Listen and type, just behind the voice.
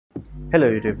Hello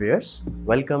YouTube viewers,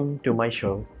 welcome to my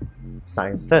show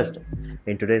Science Thursday.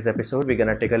 In today's episode we're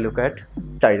gonna take a look at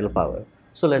tidal power.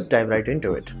 So let's dive right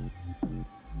into it.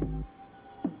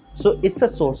 So it's a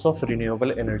source of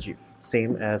renewable energy,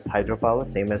 same as hydropower,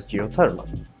 same as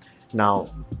geothermal. Now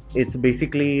it's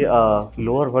basically a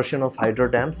lower version of hydro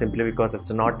dam simply because it's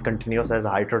not continuous as a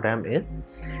hydro dam is,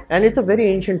 and it's a very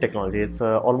ancient technology. It's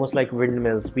almost like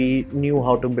windmills. We knew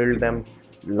how to build them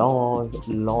long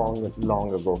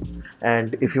ago.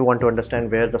 And if you want to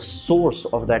understand where the source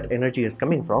of that energy is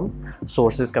coming from,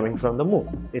 source is coming from the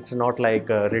moon. It's not like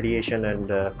radiation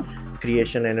and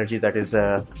creation energy that is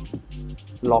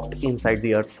locked inside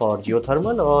the earth for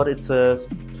geothermal, or it's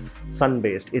sun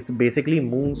based. It's basically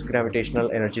moon's gravitational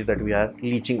energy that we are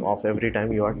leeching off every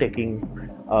time you are taking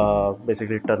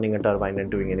basically turning a turbine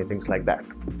and doing anything like that.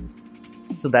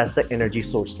 So that's the energy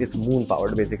source. It's moon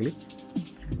powered basically.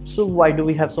 So why do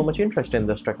we have so much interest in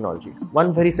this technology?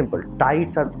 One, very simple: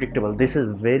 tides are predictable. This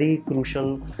is very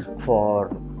crucial for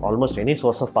almost any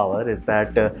source of power, is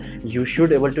that you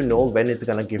should able to know when it's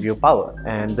gonna give you power,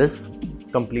 and this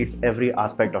completes every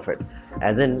aspect of it.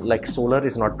 As in, like, solar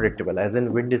is not predictable, as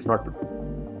in wind is not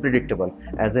predictable,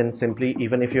 as in simply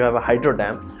even if you have a hydro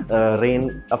dam,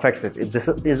 rain affects it. This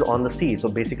is on the sea, so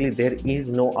basically there is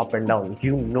no up and down.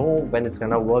 You know when it's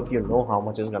gonna work, you know how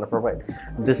much it's gonna provide.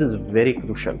 This is very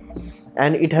crucial,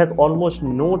 and it has almost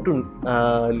no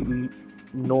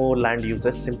land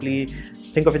uses. Simply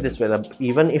think of it this way, that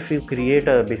even if you create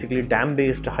a basically dam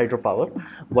based hydropower,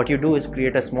 what you do is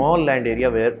create a small land area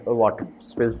where water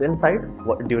spills inside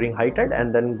during high tide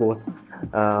and then goes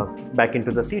back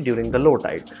into the sea during the low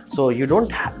tide. So you don't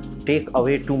take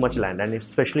away too much land, and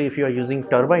especially if you are using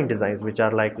turbine designs which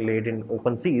are like laid in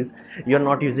open seas, you're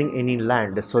not using any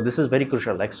land. So this is very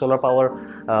crucial. Like, solar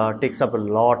power takes up a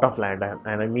lot of land,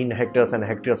 and I mean hectares and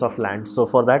hectares of land. So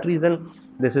for that reason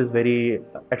this is very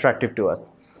attractive to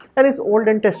us, and it's old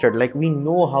and tested. Like, we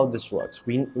know how this works.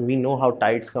 We know how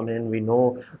tides come in, we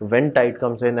know when tide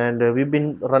comes in, and we've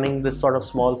been running this sort of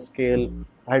small scale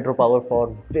hydropower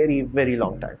for very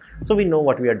long time, so we know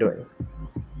what we are doing.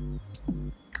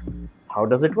 How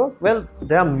does it work? Well,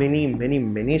 there are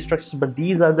many structures, but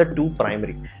these are the two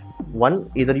primary.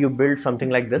 One, either you build something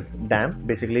like this dam,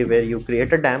 basically where you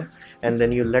create a dam and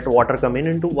then you let water come in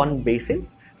into one basin,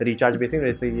 recharge basin.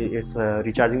 It's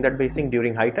recharging that basin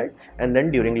during high tide, and then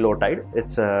during low tide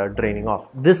it's draining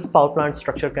off. This power plant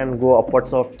structure can go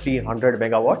upwards of 300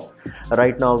 megawatts.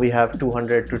 Right now we have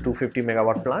 200 to 250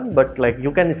 megawatt plant, but like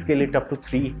you can scale it up to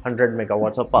 300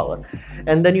 megawatts of power.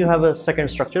 And then you have a second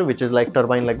structure which is like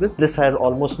turbine like this. This has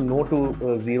almost no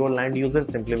to zero land users,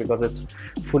 simply because it's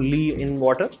fully in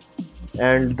water.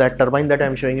 And that turbine that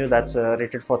I'm showing you, that's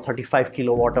rated for 35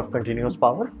 kilowatt of continuous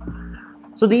power.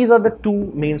 So these are the two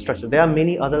main structures. There are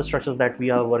many other structures that we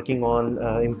are working on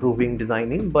improving,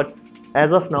 designing, but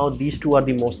as of now these two are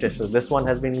the most tested. This one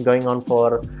has been going on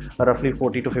for roughly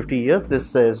 40 to 50 years.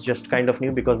 This is just kind of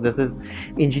new because this is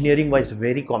engineering wise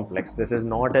very complex. This is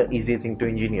not an easy thing to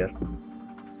engineer.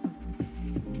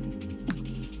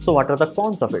 So what are the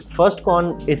cons of it? First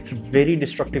con, it's very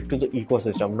destructive to the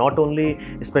ecosystem. Not only,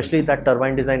 especially that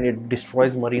turbine design, it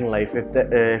destroys marine life. If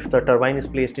the turbine is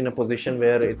placed in a position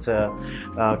where it's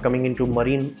coming into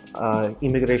marine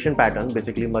immigration pattern,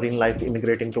 basically marine life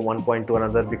immigrating to one point to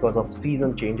another because of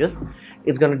season changes,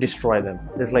 it's gonna destroy them.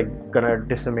 It's like gonna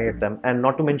decimate them. And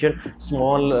not to mention,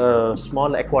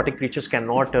 small aquatic creatures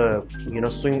cannot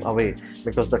swim away,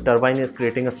 because the turbine is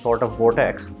creating a sort of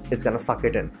vortex. It's gonna suck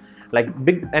it in. Like,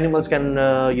 big animals can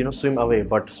swim away,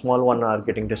 but small ones are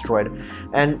getting destroyed.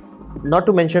 And not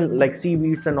to mention, like,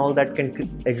 seaweeds and all that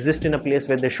can exist in a place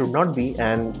where they should not be,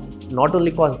 and not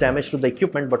only cause damage to the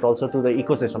equipment but also to the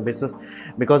ecosystem,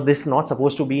 because this is not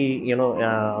supposed to be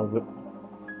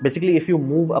basically, if you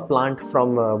move a plant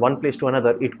from one place to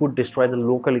another, it could destroy the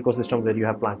local ecosystem where you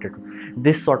have planted.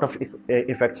 This sort of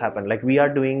effects happen. Like, we are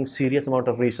doing serious amount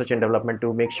of research and development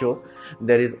to make sure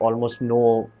there is almost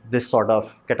no this sort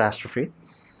of catastrophe.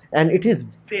 And it is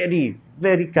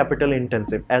very capital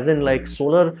intensive. As in, like,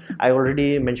 solar, I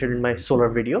already mentioned in my solar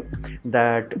video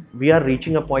that we are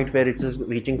reaching a point where it is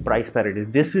reaching price parity.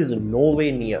 This is no way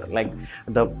near, like,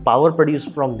 the power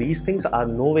produced from these things are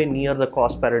no way near the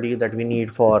cost parity that we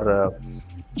need for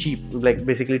cheap, like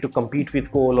basically to compete with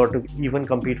coal or to even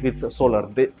compete with solar.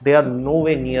 They are no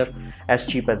way near as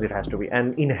cheap as it has to be,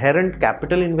 and inherent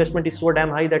capital investment is so damn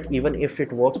high that even if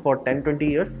it works for 10-20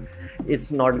 years,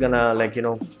 it's not gonna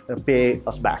pay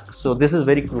us back. So this is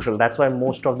very crucial. That's why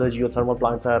most of the geothermal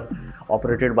plants are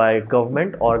operated by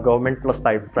government or government plus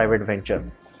private venture.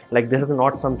 Like, this is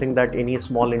not something that any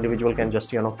small individual can just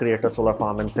create a solar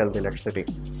farm and sell the electricity.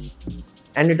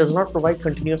 and it does not provide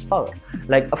continuous power.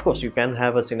 Like, of course, you can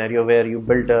have a scenario where you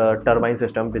build a turbine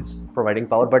system which is providing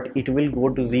power, but it will go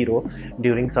to zero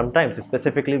during some times,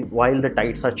 specifically while the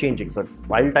tides are changing. So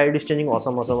while tide is changing,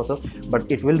 awesome, but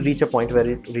it will reach a point where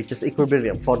it reaches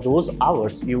equilibrium. For those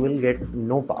hours you will get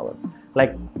no power.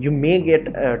 Like, you may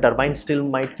get turbine still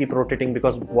might keep rotating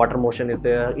because water motion is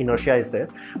there, inertia is there,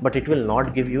 but it will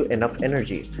not give you enough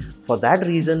energy. For that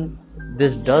reason,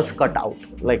 this does cut out,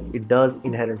 like it does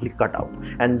inherently cut out.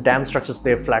 And dam structures,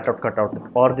 they flat out cut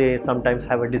out, or they sometimes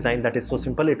have a design that is so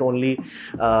simple it only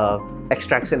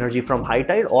extracts energy from high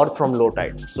tide or from low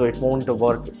tide, so it won't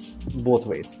work both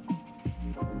ways.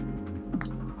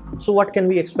 So what can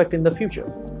we expect in the future?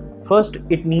 First,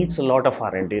 it needs a lot of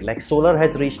R&D. Like, solar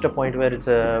has reached a point where it's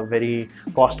very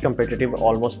cost competitive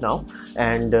almost now,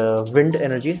 and wind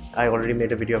energy, I already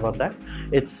made a video about that,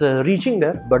 it's reaching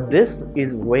there, but this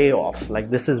is way off. Like,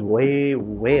 this is way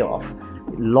off.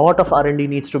 Lot of R&D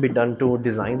needs to be done to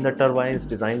design the turbines,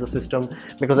 design the system,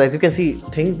 because as you can see,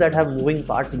 things that have moving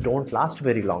parts don't last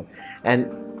very long.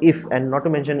 And not to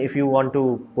mention, if you want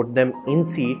to put them in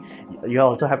sea, you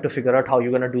also have to figure out how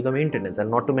you're going to do the maintenance. And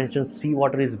not to mention,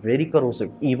 seawater is very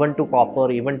corrosive, even to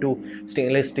copper, even to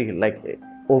stainless steel. Like,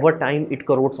 over time it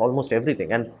corrodes almost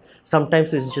everything, and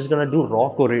sometimes it's just gonna do raw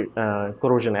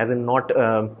corrosion, as in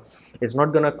it's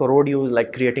not gonna corrode you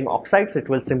like creating oxides, it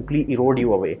will simply erode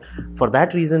you away. For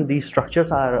that reason, these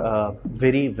structures are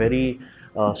very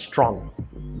strong.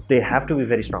 They have to be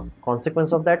very strong.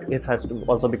 Consequence of that, it has to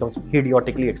also becomes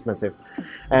idiotically expensive.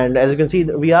 And as you can see,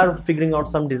 we are figuring out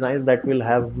some designs that will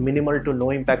have minimal to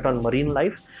no impact on marine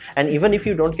life. And even if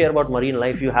you don't care about marine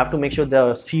life, you have to make sure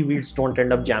the seaweeds don't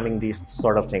end up jamming these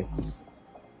sort of thing.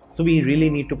 So we really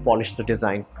need to polish the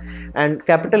design, and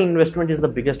capital investment is the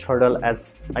biggest hurdle,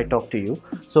 as I talk to you.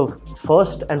 So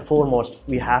first and foremost,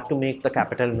 we have to make the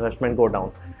capital investment go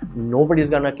down. Nobody's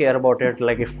gonna care about it.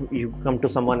 Like, if you come to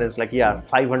someone and it's like, yeah,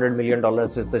 $500 million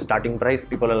is the starting price,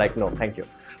 people are like, no thank you.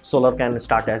 Solar can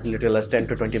start as little as $10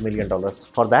 to $20 million.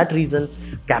 For that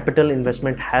reason, capital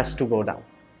investment has to go down.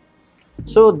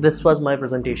 So this was my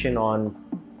presentation on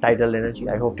tidal energy.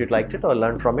 I hope you liked it or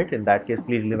learned from it. In that case,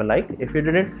 please leave a like. If you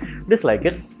didn't, dislike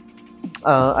it.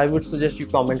 I would suggest you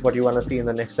comment what you want to see in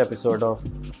the next episode of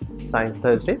Science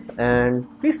Thursdays, and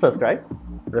please subscribe,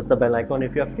 press the bell icon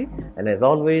if you are free, and as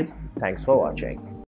always, thanks for watching.